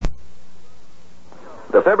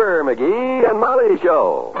The Fibber, MCGee, and Molly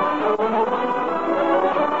Show.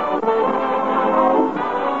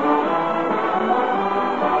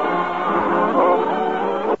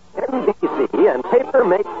 NBC and Paper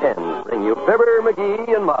Make Pens bring you Fibber,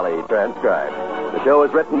 MCGee, and Molly transcribed. The show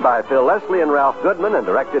is written by Phil Leslie and Ralph Goodman and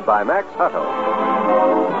directed by Max Hutto.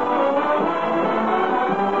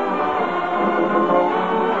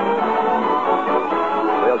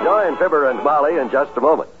 We'll join Fibber and Molly in just a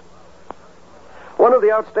moment. One of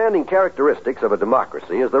the outstanding characteristics of a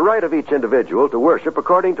democracy is the right of each individual to worship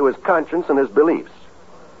according to his conscience and his beliefs.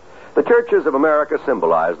 The churches of America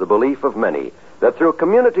symbolize the belief of many that through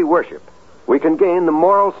community worship, we can gain the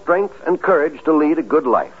moral strength and courage to lead a good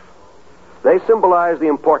life. They symbolize the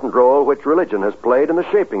important role which religion has played in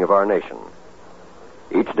the shaping of our nation.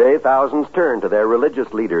 Each day, thousands turn to their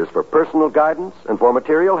religious leaders for personal guidance and for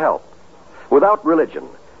material help. Without religion,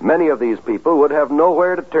 many of these people would have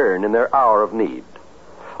nowhere to turn in their hour of need.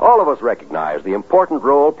 All of us recognize the important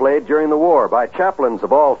role played during the war by chaplains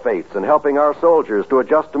of all faiths in helping our soldiers to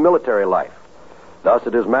adjust to military life. Thus,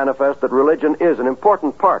 it is manifest that religion is an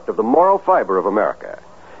important part of the moral fiber of America.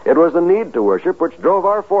 It was the need to worship which drove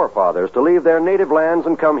our forefathers to leave their native lands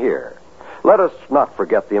and come here. Let us not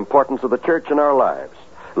forget the importance of the church in our lives.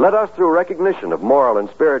 Let us, through recognition of moral and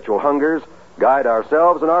spiritual hungers, guide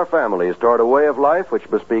ourselves and our families toward a way of life which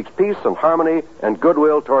bespeaks peace and harmony and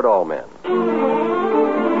goodwill toward all men.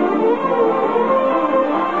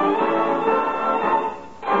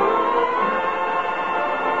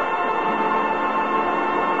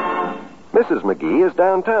 Mrs. McGee is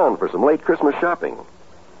downtown for some late Christmas shopping.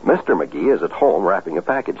 Mr. McGee is at home wrapping a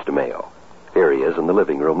package to mail. Here he is in the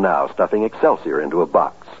living room now, stuffing Excelsior into a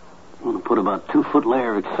box. I'm going to put about a 2-foot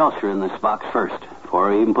layer of Excelsior in this box first,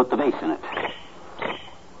 before I even put the base in it.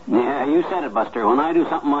 Yeah, you said it, Buster. When I do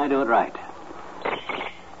something, I do it right.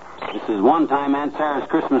 This is one time Aunt Sarah's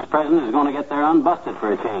Christmas present is going to get there unbusted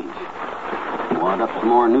for a change. Wad up some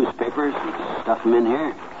more newspapers and stuff them in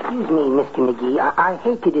here. Excuse me, Mr. McGee. I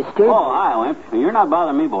hate to disturb you. Oh, hi, Wimp. You're not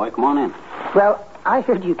bothering me, boy. Come on in. Well, I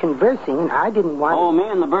heard you conversing, and I didn't want... Oh, me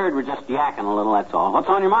and the bird were just yakking a little, that's all. What's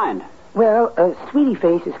on your mind? Well, Sweetie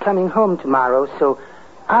Face is coming home tomorrow, so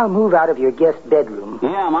I'll move out of your guest bedroom.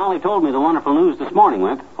 Yeah, Molly told me the wonderful news this morning,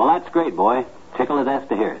 Wimp. Well, that's great, boy. Tickle to death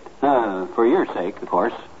to hear it. For your sake, of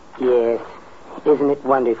course. Yes. Isn't it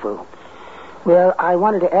wonderful? Well, I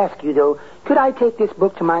wanted to ask you, though, could I take this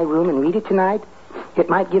book to my room and read it tonight? It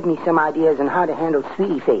might give me some ideas on how to handle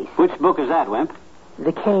Sweetie Face. Which book is that, Wimp?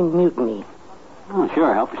 The Cane Mutiny. Oh,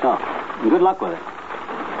 sure. Help yourself. And good luck with it.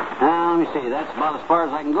 Now, let me see. That's about as far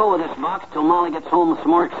as I can go with this box till Molly gets home with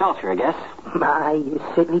some more Excelsior, I guess. My,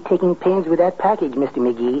 you're certainly taking pains with that package, Mr.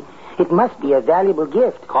 McGee. It must be a valuable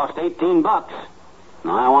gift. Cost $18.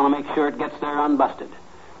 Now, I want to make sure it gets there unbusted.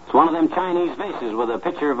 It's one of them Chinese vases with a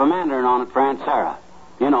picture of a mandarin on it for Aunt Sarah.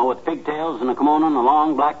 You know, with pigtails and a kimono and a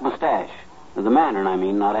long black mustache. The mandarin, I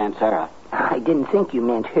mean, not Aunt Sarah. I didn't think you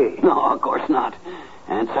meant her. No, of course not.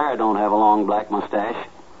 Aunt Sarah don't have a long black mustache.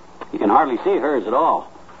 You can hardly see hers at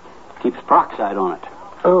all. Keeps peroxide on it.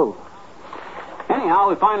 Oh. Anyhow,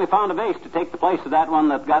 we finally found a vase to take the place of that one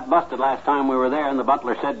that got busted last time we were there, and the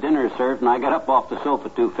butler said dinner is served, and I got up off the sofa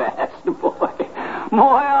too fast. Boy,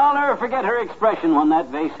 I'll never forget her expression when that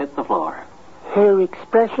vase hit the floor. Her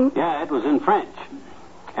expression? Yeah, it was in French.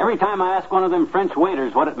 Every time I ask one of them French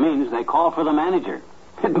waiters what it means, they call for the manager.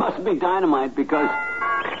 It must be dynamite because...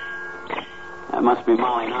 That must be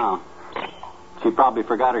Molly now. She probably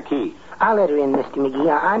forgot her key. I'll let her in, Mr. McGee.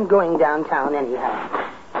 I'm going downtown anyhow.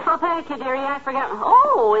 Oh, thank you, dearie. I forgot.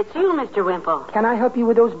 Oh, it's you, Mr. Wimple. Can I help you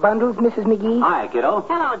with those bundles, Mrs. McGee? Hi, kiddo.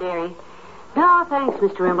 Hello, dearie. No, thanks,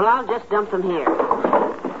 Mr. Wimple. I'll just dump them here.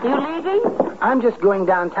 You leaving? I'm just going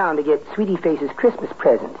downtown to get Sweetie Face's Christmas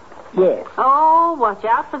present. Yes. Oh, watch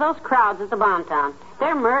out for those crowds at the Bonton.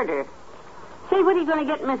 They're murder. Say, what are you going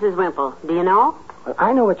to get Mrs. Wimple? Do you know? Well,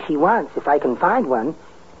 I know what she wants, if I can find one.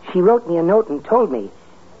 She wrote me a note and told me.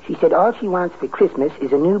 She said all she wants for Christmas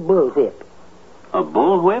is a new bullwhip. A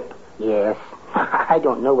bullwhip? Yes. I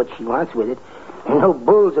don't know what she wants with it. There are no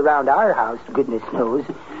bulls around our house, goodness knows.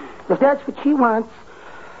 If that's what she wants,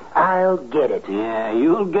 I'll get it. Yeah,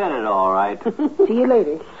 you'll get it, all right. See you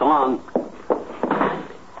later. So long.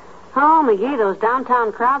 Oh, McGee, those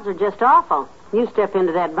downtown crowds are just awful. You step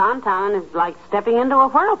into that Bonton, it's like stepping into a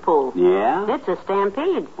whirlpool. Yeah? It's a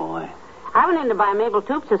stampede. Boy. I went in to buy Mabel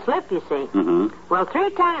Toops a slip, you see. Mm-hmm. Well,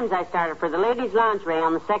 3 times I started for the ladies' lingerie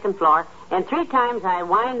on the 2nd floor, and 3 times I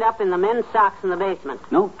wind up in the men's socks in the basement.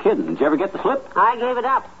 No kidding. Did you ever get the slip? I gave it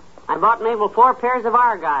up. I bought Mabel 4 pairs of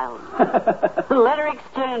Argyles. Let her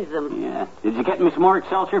exchange them. Yeah. Did you get me some more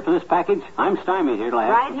Excelsior for this package? I'm stymied here, lad.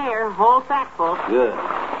 Right here, whole sack full. Good.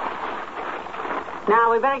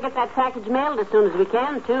 Now, we better get that package mailed as soon as we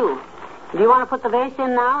can, too. Do you want to put the vase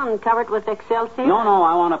in now and cover it with Excelsior? No,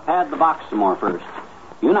 I want to pad the box some more first.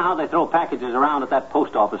 You know how they throw packages around at that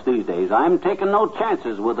post office these days. I'm taking no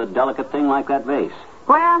chances with a delicate thing like that vase.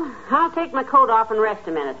 Well, I'll take my coat off and rest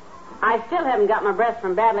a minute. I still haven't got my breath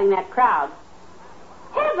from battling that crowd.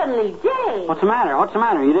 Heavenly day! What's the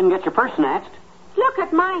matter? You didn't get your purse snatched? Look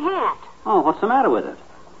at my hat. Oh, what's the matter with it?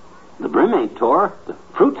 The brim ain't tore. The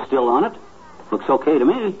fruit's still on it. Looks okay to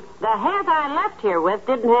me. The hat I left here with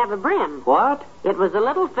didn't have a brim. What? It was a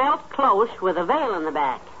little felt cloche with a veil in the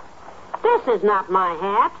back. This is not my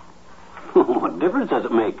hat. What difference does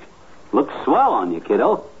it make? Looks swell on you,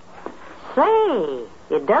 kiddo. Say,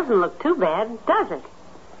 it doesn't look too bad, does it?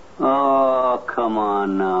 Oh, come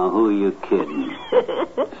on now. Who are you kidding?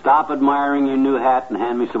 Stop admiring your new hat and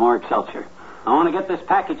hand me some more Excelsior. I want to get this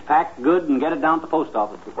package packed good and get it down to the post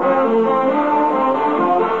office.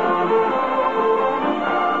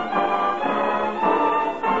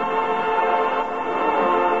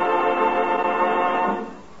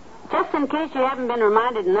 Just in case you haven't been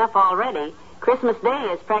reminded enough already, Christmas Day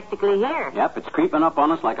is practically here. Yep, it's creeping up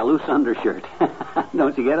on us like a loose undershirt.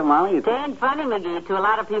 Don't you get it, Molly? It ain't funny, McGee, to a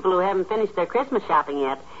lot of people who haven't finished their Christmas shopping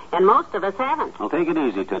yet, and most of us haven't. Well, take it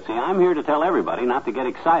easy, Tootsie. I'm here to tell everybody not to get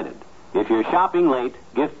excited. If you're shopping late,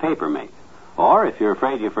 gift Papermate. Or if you're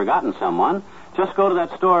afraid you've forgotten someone, just go to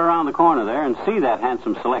that store around the corner there and see that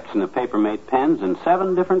handsome selection of Papermate pens in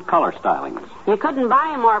 7 different color stylings. You couldn't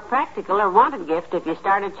buy a more practical or wanted gift if you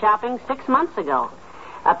started shopping 6 months ago.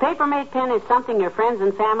 A Papermate pen is something your friends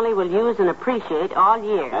and family will use and appreciate all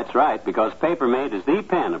year. That's right, because Papermate is the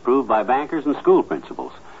pen approved by bankers and school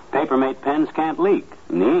principals. Papermate pens can't leak,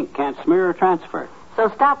 and the ink can't smear or transfer.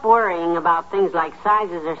 So stop worrying about things like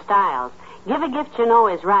sizes or styles. Give a gift you know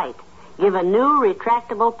is right. Give a new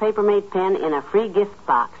retractable Papermate pen in a free gift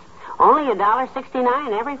box. Only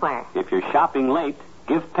 $1.69 everywhere. If you're shopping late,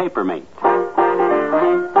 give Papermate.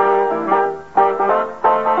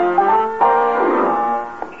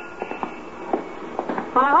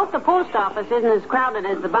 Well, I hope the post office isn't as crowded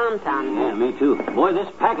as the Bonton. Yeah, me too. Boy, this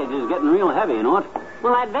package is getting real heavy, you know it?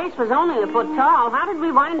 Well, that vase was only a foot tall. How did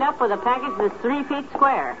we wind up with a package that's 3 feet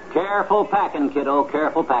square? Careful packing, kiddo,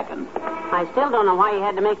 careful packing. I still don't know why you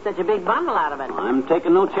had to make such a big bundle out of it. I'm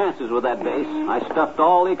taking no chances with that vase. I stuffed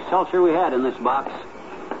all the Excelsior we had in this box.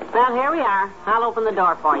 Well, here we are. I'll open the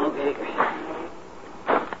door for you.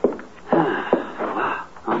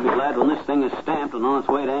 I'll be glad when this thing is stamped and on its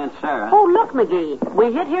way to Aunt Sarah. Oh, look, McGee.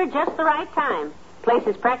 We hit here just the right time. Place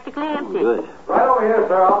is practically empty. Good. Right over here,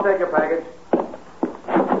 sir. I'll take your package.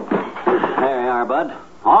 There you are, Bud.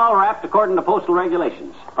 All wrapped according to postal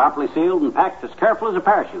regulations. Properly sealed and packed as careful as a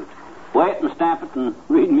parachute. Weigh it and stamp it and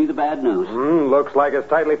read me the bad news. Looks like it's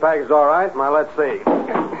tightly packaged all right. Now, let's see.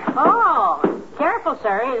 Oh, careful,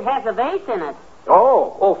 sir. It has a vase in it.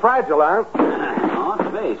 Oh, fragile, huh? Oh, it's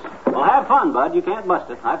a vase. Well, have fun, Bud. You can't bust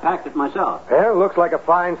it. I packed it myself. Yeah, looks like a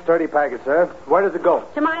fine, sturdy package, sir. Where does it go?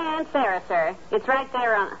 To my Aunt Sarah, sir. It's right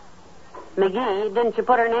there on... McGee, didn't you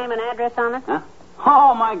put her name and address on it? Huh?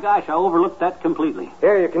 Oh, my gosh, I overlooked that completely.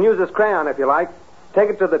 Here, you can use this crayon if you like. Take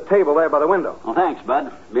it to the table there by the window. Well, thanks,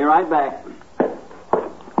 Bud. Be right back.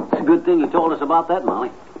 It's a good thing you told us about that,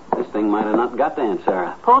 Molly. This thing might have not got to Aunt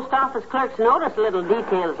Sarah. Post office clerks notice little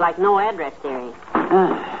details like no address, dearie.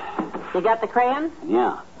 You got the crayon?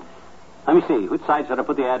 Yeah. Let me see. Which side should I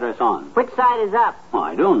put the address on? Which side is up? Oh,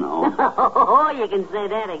 I don't know. Oh, you can say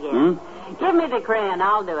that again. Give me the crayon.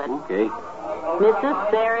 I'll do it. Okay.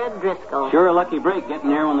 Mrs. Sarah Driscoll. Sure a lucky break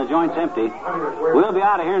getting here when the joint's empty. We'll be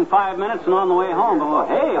out of here in 5 minutes and on the way home. But,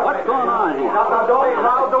 hey, what's going on here? Now, don't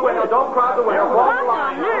crowd the window. Don't crowd the window. What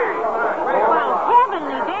on earth? Well,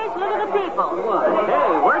 heavenly days, look at the people.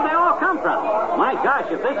 Hey, where'd they all come from? My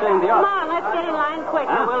gosh, if this ain't the... Come on, let's get in line quick,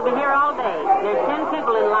 or we'll be here all day. There's 10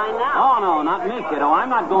 people in line now. Oh, no, not me, kiddo. I'm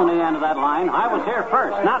not going to the end of that line. I was here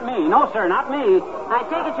first. Not me. No, sir, not me. I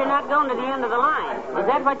take it you're not going to the end of the line. Is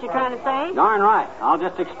that what you're trying to say? Darn right. I'll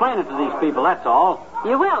just explain it to these people, that's all.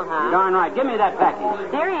 You will, huh? Darn right. Give me that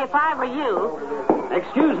package. Dearie, if I were you...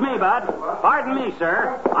 Excuse me, Bud. Pardon me,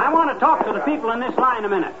 sir. I want to talk to the people in this line a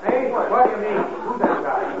minute. Hey, what do you mean? Who's that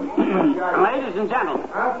guy? Ladies and gentlemen,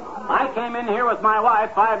 I came in here with my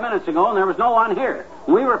wife 5 minutes ago, and there was no one here.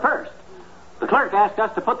 We were first. The clerk asked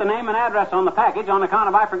us to put the name and address on the package on account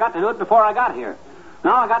of I forgot to do it before I got here.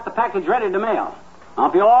 Now I got the package ready to mail. Now,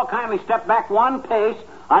 if you'll all kindly step back one pace,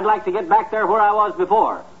 I'd like to get back there where I was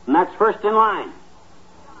before, and that's first in line.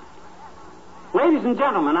 Ladies and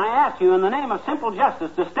gentlemen, I ask you in the name of simple justice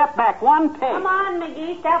to step back one peg. Come on,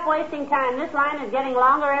 McGee. Stop wasting time. This line is getting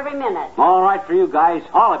longer every minute. All right for you guys,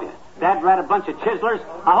 all of you. Dad rat a bunch of chiselers.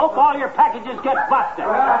 I hope all your packages get busted.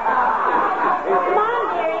 Come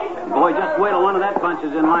on, dearie. Boy, just wait till one of that bunch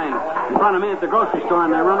is in line in front of me at the grocery store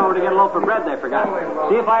and they run over to get a loaf of bread they forgot.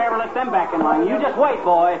 See if I ever let them back in line. You just wait,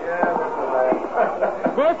 boy.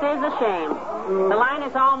 This is a shame. The line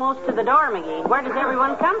is almost to the door, McGee. Where does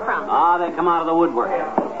everyone come from? They come out of the woodwork.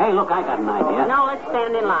 Hey, look, I got an idea. No, let's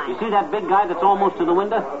stand in line. You see that big guy that's almost to the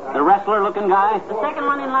window? The wrestler-looking guy? The second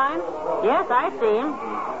one in line? Yes, I see him.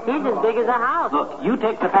 He's as big as a house. Look, you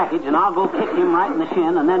take the package and I'll go kick him right in the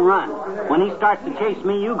shin and then run. When he starts to chase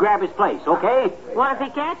me, you grab his place, okay? What if he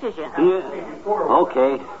catches you? Yeah.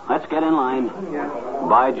 Okay, let's get in line.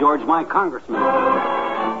 By George, my congressman.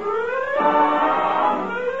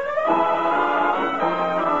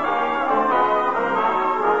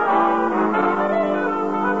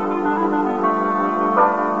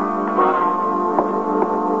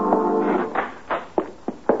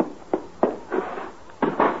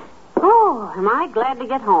 Am I glad to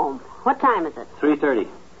get home? What time is it? 3:30.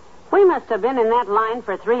 We must have been in that line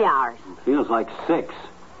for 3 hours. Feels like 6.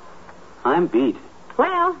 I'm beat.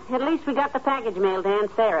 Well, at least we got the package mailed to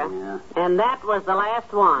Aunt Sarah. Yeah. And that was the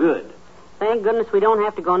last one. Good. Thank goodness we don't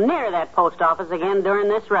have to go near that post office again during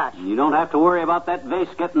this rush. You don't have to worry about that vase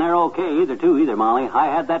getting there okay either, Molly. I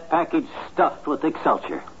had that package stuffed with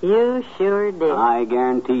Excelsior. You sure did. I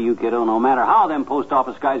guarantee you, kiddo, no matter how them post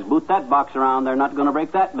office guys boot that box around, they're not going to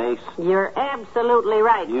break that vase. You're absolutely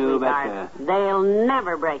right, You sweetheart. betcha. They'll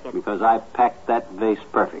never break it. Because I packed that vase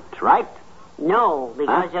perfect, right? No,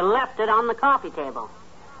 because Huh? you left it on the coffee table.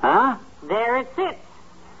 Huh? There it sits.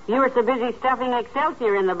 You were so busy stuffing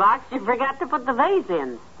Excelsior in the box, you forgot to put the vase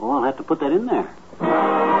in. Oh, I'll have to put that in there.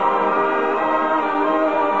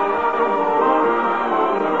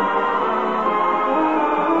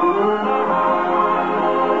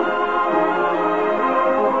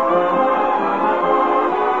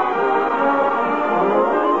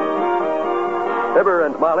 Fibber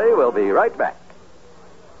and Molly will be right back.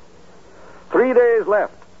 3 days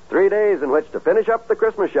left. 3 days in which to finish up the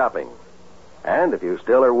Christmas shopping. And if you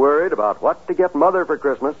still are worried about what to get Mother for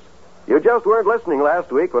Christmas, you just weren't listening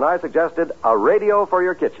last week when I suggested a radio for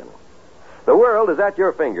your kitchen. The world is at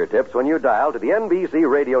your fingertips when you dial to the NBC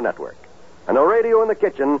radio network. And a radio in the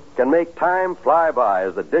kitchen can make time fly by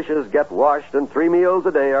as the dishes get washed and 3 meals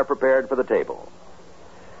a day are prepared for the table.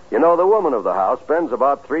 You know, the woman of the house spends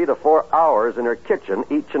about 3 to 4 hours in her kitchen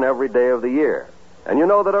each and every day of the year. And you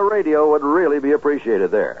know that a radio would really be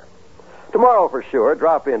appreciated there. Tomorrow, for sure,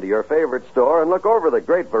 drop into your favorite store and look over the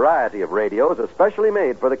great variety of radios especially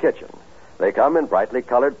made for the kitchen. They come in brightly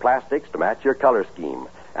colored plastics to match your color scheme.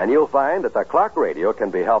 And you'll find that the clock radio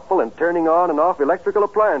can be helpful in turning on and off electrical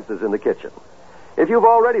appliances in the kitchen. If you've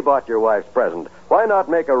already bought your wife's present, why not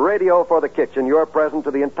make a radio for the kitchen your present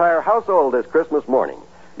to the entire household this Christmas morning?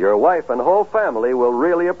 Your wife and whole family will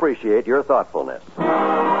really appreciate your thoughtfulness.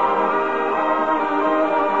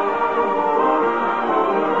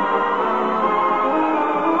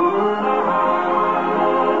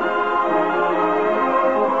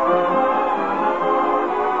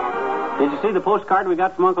 Did you see the postcard we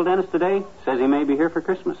got from Uncle Dennis today? Says he may be here for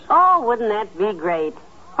Christmas. Oh, wouldn't that be great?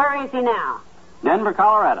 Where is he now? Denver,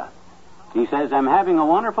 Colorado. He says, I'm having a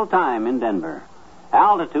wonderful time in Denver.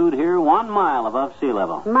 Altitude here 1 mile above sea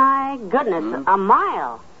level. My goodness, a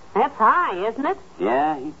mile. That's high, isn't it?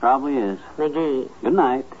 Yeah, he probably is. McGee. Good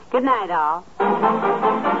night. Good night, all.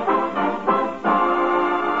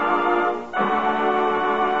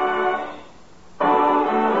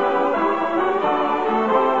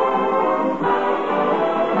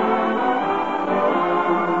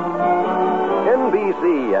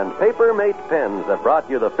 NBC and Paper-Mate Pens have brought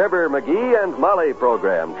you the Fibber, McGee, and Molly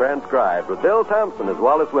program, transcribed with Bill Thompson as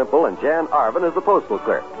Wallace Wimple and Jan Arvin as the postal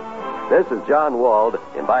clerk. This is John Wald,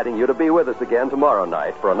 inviting you to be with us again tomorrow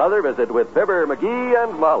night for another visit with Fibber, McGee,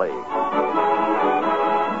 and Molly.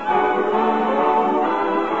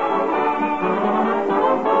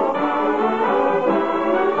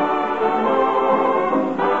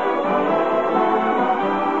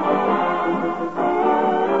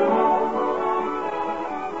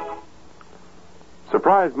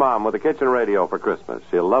 Surprise Mom with a kitchen radio for Christmas.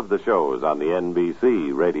 She'll love the shows on the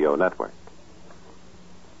NBC radio network.